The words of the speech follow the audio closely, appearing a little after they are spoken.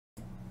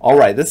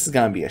Alright, this is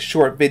going to be a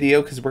short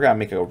video because we're going to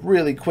make a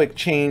really quick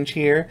change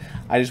here.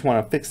 I just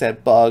want to fix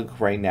that bug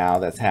right now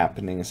that's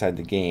happening inside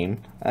the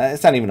game.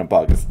 It's not even a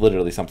bug, it's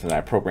literally something that I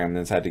programmed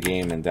inside the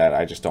game and that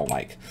I just don't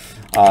like.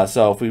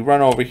 So if we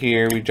run over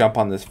here, we jump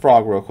on this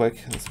frog real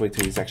quick. Let's wait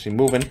till he's actually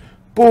moving.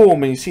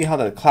 Boom! And you see how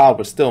the cloud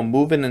was still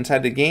moving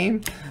inside the game?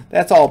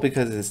 That's all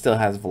because it still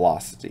has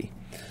velocity.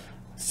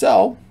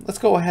 So let's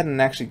go ahead and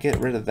actually get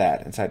rid of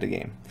that inside the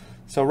game.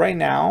 So right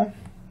now,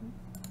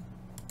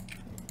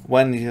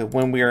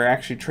 when we are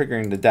actually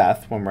triggering the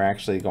death, when we're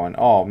actually going,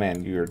 oh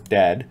man, you're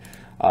dead,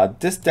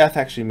 this death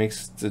actually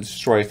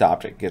destroys the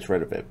object, gets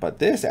rid of it, but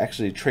this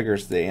actually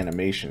triggers the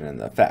animation and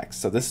the effects.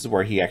 So this is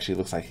where he actually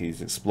looks like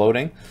he's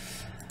exploding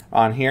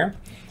on here.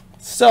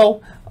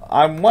 So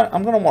I'm going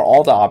to want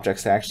all the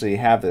objects to actually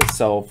have this.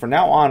 So from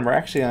now on, we're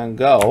actually going to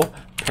go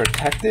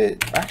protect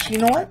it. Actually,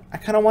 you know what? I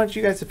kind of want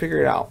you guys to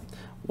figure it out.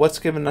 What's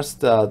giving us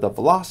the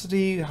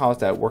velocity? How is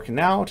that working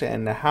out?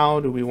 And how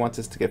do we want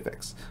this to get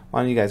fixed? Why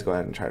don't you guys go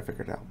ahead and try to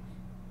figure it out?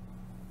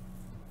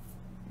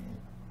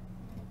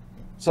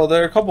 So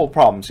there are a couple of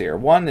problems here.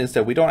 One is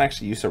that we don't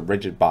actually use a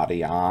rigid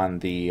body on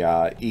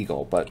the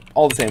eagle, but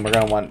all the same, we're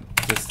going to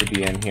want this to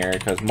be in here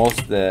because most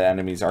of the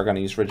enemies are going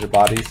to use rigid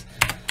bodies.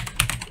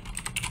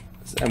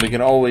 And we can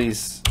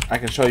always, I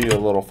can show you a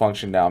little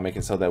function now, make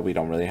it so that we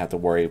don't really have to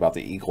worry about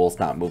the eagles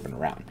not moving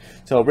around.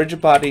 So rigid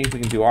body,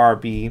 we can do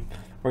RB.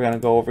 We're going to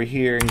go over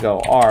here and go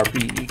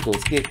RB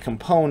equals get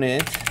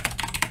component.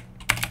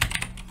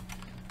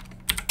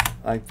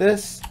 Like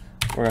this.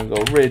 We're going to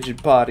go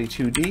rigid body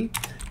 2D.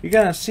 You're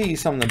going to see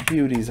some of the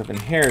beauties of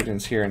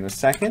inheritance here in a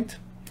second.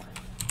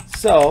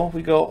 So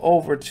we go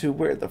over to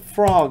where the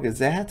frog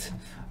is at.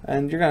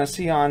 And you're going to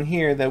see on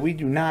here that we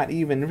do not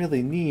even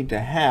really need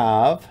to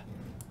have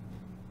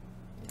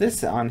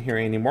this on here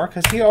anymore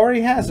because he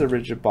already has a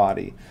rigid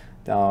body.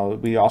 Now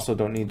we also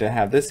don't need to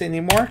have this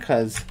anymore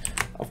because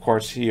of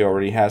course he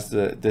already has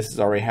this is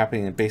already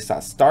happening in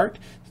base.start.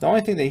 The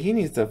only thing that he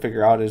needs to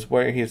figure out is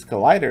where his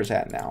collider's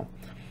at now.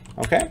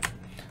 Okay,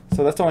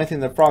 so that's the only thing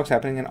the frog's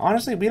happening, and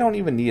honestly we don't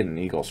even need an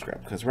eagle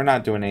script because we're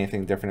not doing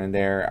anything different in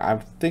there. I'm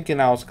thinking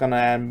I was gonna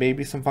add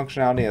maybe some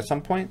functionality at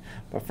some point,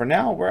 but for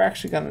now we're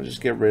actually gonna just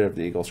get rid of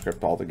the eagle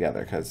script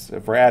altogether because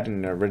if we're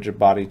adding a rigid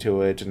body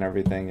to it and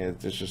everything,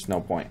 there's just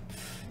no point.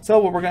 So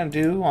what we're going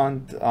to do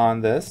on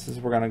this is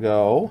we're going to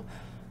go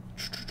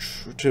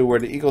to where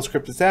the eagle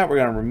script is at. We're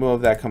going to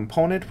remove that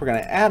component. We're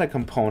going to add a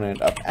component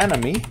of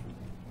enemy.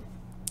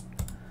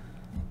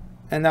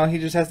 And now he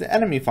just has the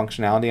enemy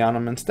functionality on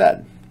him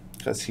instead.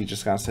 Because he's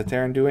just going to sit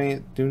there and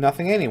do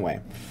nothing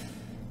anyway.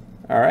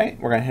 Alright,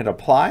 we're going to hit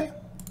apply.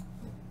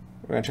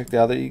 We're going to check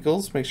the other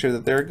eagles, make sure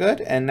that they're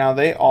good. And now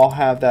they all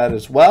have that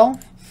as well.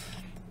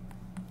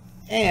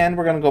 And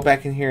we're going to go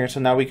back in here, so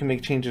now we can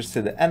make changes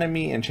to the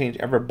enemy and change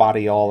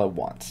everybody all at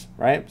once,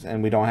 right?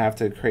 And we don't have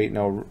to create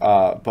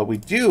but we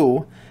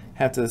do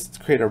have to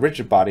create a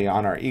rigid body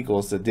on our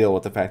eagles to deal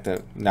with the fact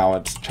that now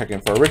it's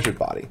checking for a rigid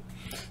body.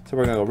 So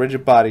we're going to go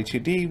rigid body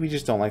 2D. We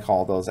just don't like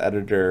all those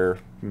editor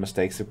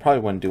mistakes. It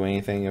probably wouldn't do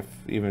anything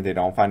even if they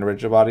don't find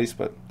rigid bodies,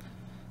 but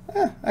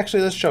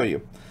actually let's show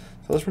you.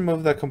 So let's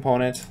remove the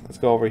component. Let's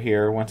go over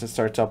here. Once it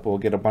starts up, we'll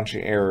get a bunch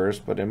of errors,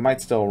 but it might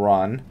still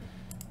run.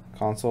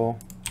 Console.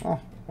 Oh,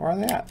 where are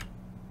they at?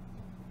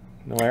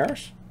 No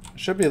errors?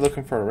 Should be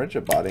looking for a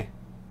rigid body.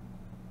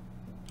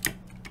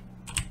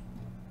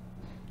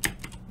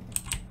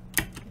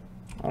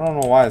 I don't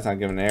know why it's not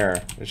giving an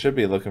error. It should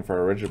be looking for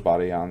a rigid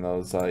body on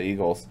those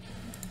eagles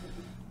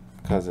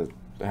because it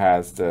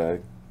has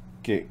the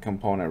get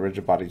component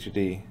rigid body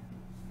 2D.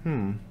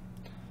 You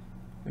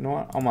know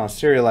what? I'm gonna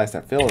serialize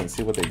that field and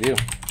see what they do.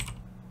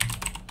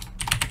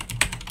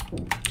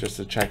 Just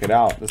to check it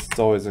out. This is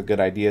always a good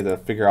idea to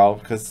figure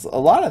out because a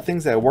lot of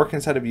things that work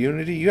inside of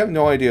Unity, you have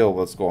no idea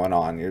what's going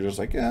on. You're just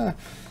like, yeah,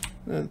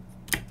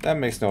 that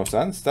makes no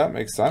sense. That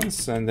makes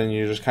sense, and then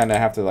you just kind of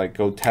have to like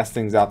go test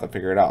things out to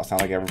figure it out. It's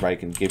not like everybody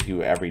can give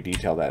you every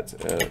detail that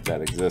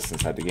exists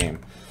inside the game.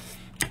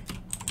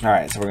 All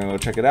right, so we're gonna go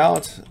check it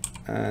out,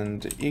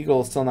 and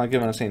Eagle's still not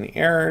giving us any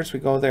errors. We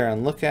go there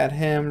and look at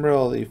him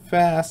really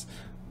fast,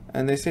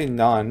 and they say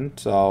none.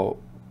 So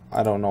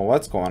I don't know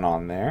what's going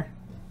on there.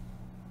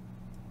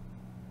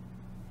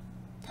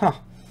 Huh,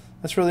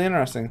 that's really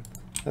interesting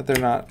that they're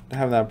not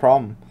having that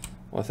problem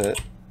with it.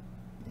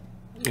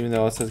 Even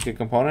though it says get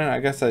component,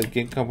 I guess that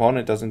get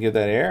component doesn't give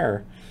that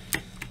error.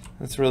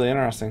 That's really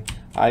interesting.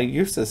 I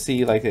used to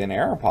see like an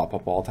error pop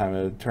up all the time.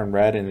 It would turn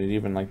red and it'd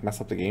even like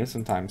mess up the game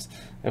sometimes.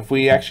 If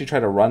we actually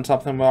try to run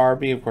something with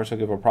RB, of course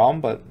it'll give a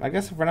problem, but I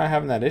guess if we're not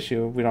having that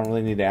issue, we don't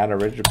really need to add a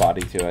rigid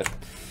body to it.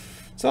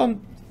 So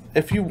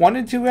if you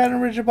wanted to add a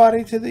rigid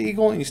body to the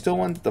eagle and you still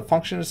want the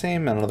function the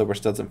same, in other words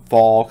doesn't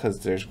fall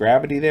because there's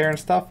gravity there and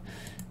stuff,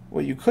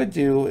 what you could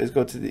do is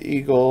go to the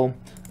eagle,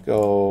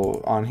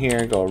 go on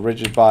here, go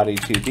rigid body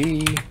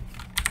 2D.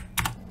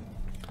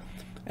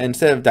 And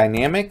instead of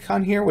dynamic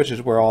on here, which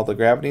is where all the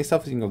gravity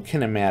stuff is, you can go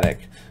kinematic,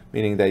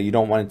 meaning that you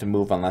don't want it to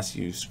move unless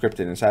you script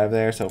it inside of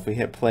there. So if we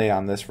hit play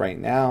on this right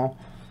now,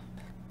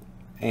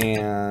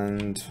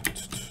 and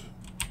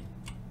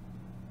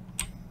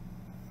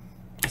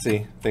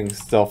See, things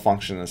still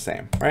function the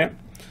same, right?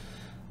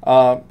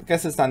 I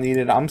guess it's not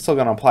needed. I'm still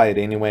gonna apply it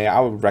anyway. I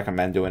would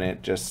recommend doing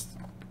it just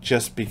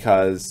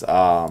because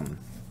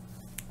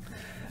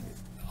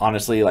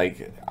honestly,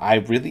 like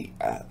I'm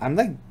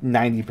like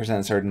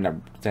 90%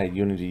 certain that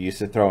Unity used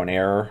to throw an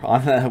error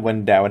on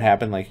when that would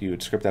happen. Like you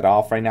would script that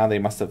off. Right now they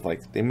must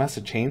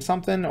have changed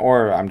something,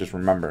 or I'm just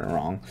remembering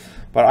wrong.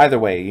 But either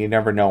way, you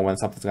never know when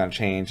something's going to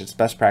change. It's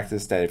best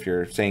practice that if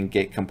you're saying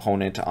get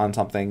component on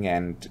something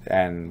and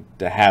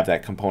to have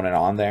that component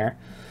on there.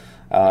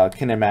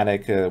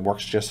 Kinematic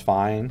works just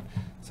fine,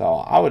 so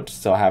I would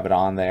still have it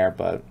on there,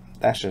 but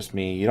that's just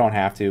me. You don't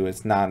have to.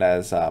 It's not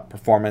as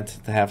performant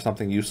to have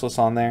something useless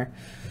on there.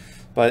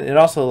 But it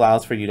also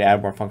allows for you to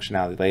add more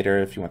functionality later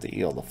if you want the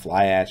eel to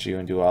fly at you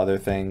and do other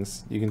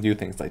things. You can do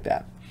things like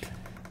that.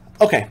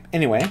 Okay,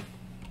 anyway.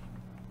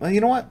 Well, you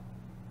know what?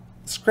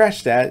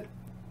 Scratch that.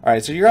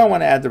 Alright, so you're going to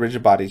want to add the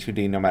rigid body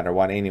 2D no matter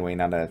what anyway,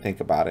 now that I think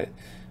about it.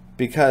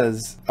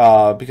 Because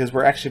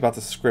we're actually about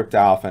to script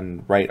off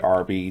and write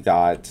RB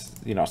dot,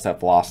 set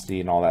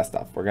velocity and all that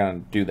stuff. We're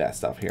going to do that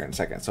stuff here in a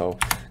second. So,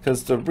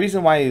 because the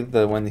reason why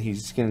when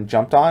he's getting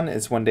jumped on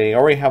is when they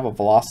already have a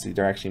velocity,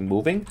 they're actually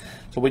moving.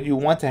 So what you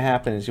want to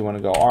happen is you want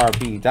to go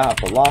RB dot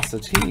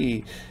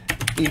velocity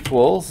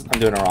equals, I'm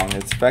doing it wrong,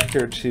 it's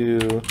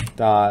vector2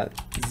 dot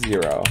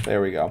 0.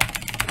 There we go.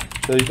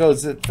 So it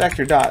goes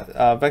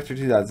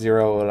vector2.0.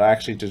 It'll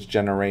actually just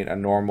generate a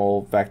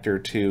normal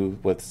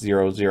vector2 with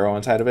 0, 0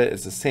 inside of it.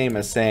 It's the same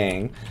as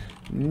saying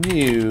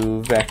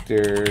new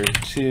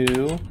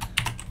vector2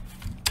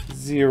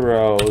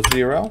 0,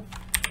 0,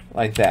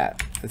 like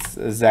that. It's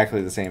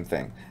exactly the same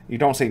thing. You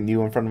don't say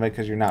new in front of it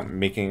because you're not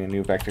making a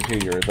new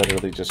vector2. You're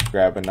literally just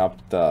grabbing up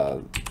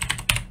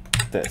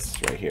this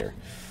right here.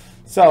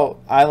 So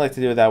I like to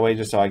do it that way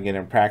just so I get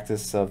in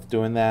practice of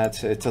doing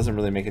that. It doesn't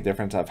really make a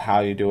difference of how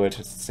you do it.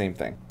 It's the same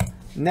thing.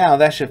 Now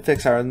that should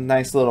fix our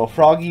nice little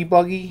froggy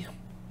buggy.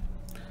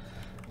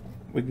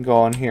 We can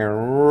go in here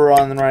and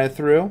run right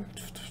through.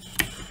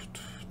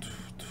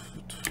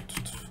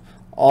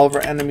 All of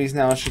our enemies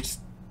now should...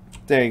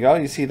 There you go.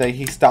 You see that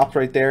he stopped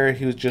right there.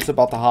 He was just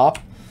about to hop.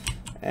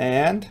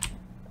 And...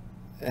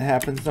 it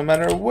happens no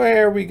matter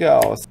where we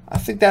go. I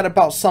think that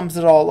about sums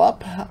it all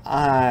up.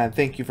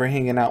 Thank you for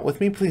hanging out with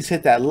me. Please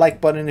hit that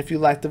like button if you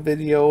liked the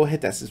video.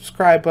 Hit that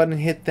subscribe button.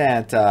 Hit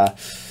that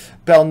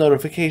bell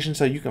notification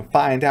so you can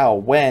find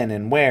out when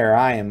and where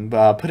I am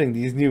putting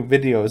these new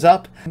videos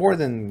up. More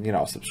than,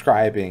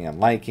 subscribing and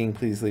liking,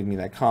 please leave me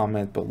that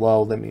comment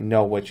below. Let me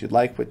know what you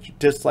like, what you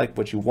dislike,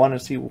 what you want to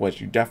see,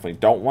 what you definitely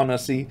don't want to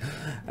see,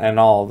 and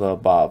all the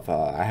above.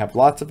 I have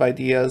lots of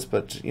ideas,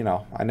 but,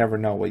 I never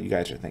know what you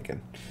guys are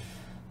thinking.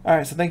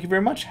 Alright, so thank you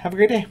very much. Have a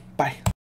great day. Bye.